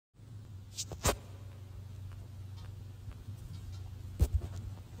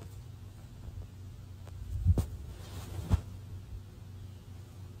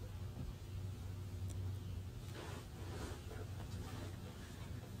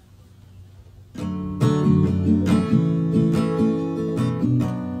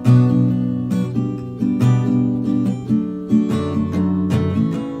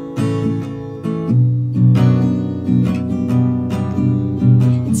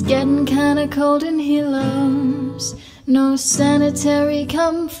getting kinda cold and he loves no sanitary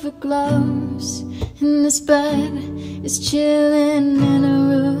comfort gloves. And this bed is chilling in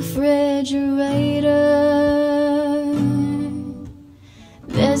a refrigerator.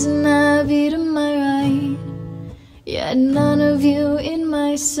 There's an IV to my right, yet none of you in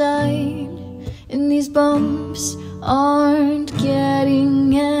my sight. And these bumps aren't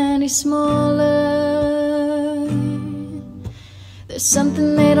getting any smaller. There's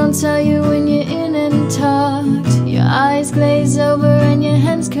something they don't tell you when you're in and tucked. Your eyes glaze over and your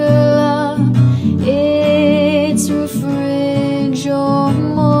hands curl up. It's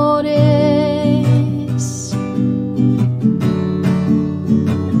Refrigormortis.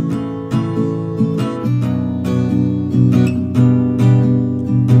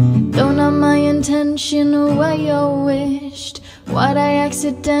 Though not my intention or why you wished, why'd I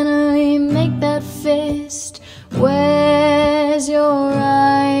accidentally make that fist? Where's your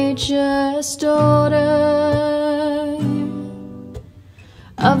righteous daughter?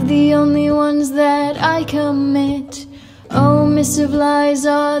 Of the only ones that I commit, omissive lies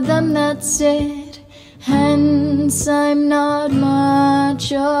are them that sit. Hence I'm not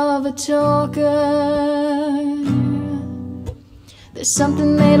much of a talker. There's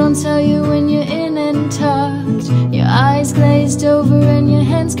something they don't tell you when you're in and tucked. Your eyes glazed over and your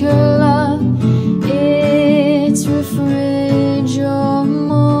hands curl up. It's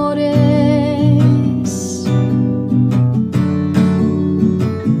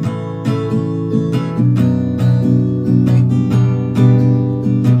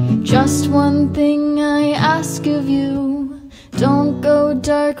Just one thing I ask of you, don't go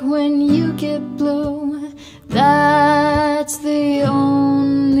dark when you get blue. That's the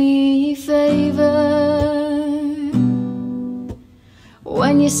only favor.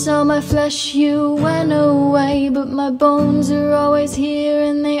 When you saw my flesh you went away, but my bones are always here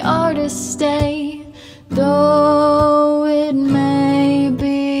and they are to stay. Though it may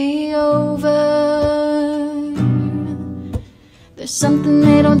be over, there's something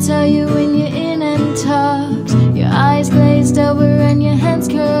they don't tell you when you're in and tucked. Your eyes glazed over and your hands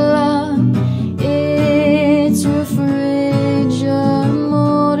curled.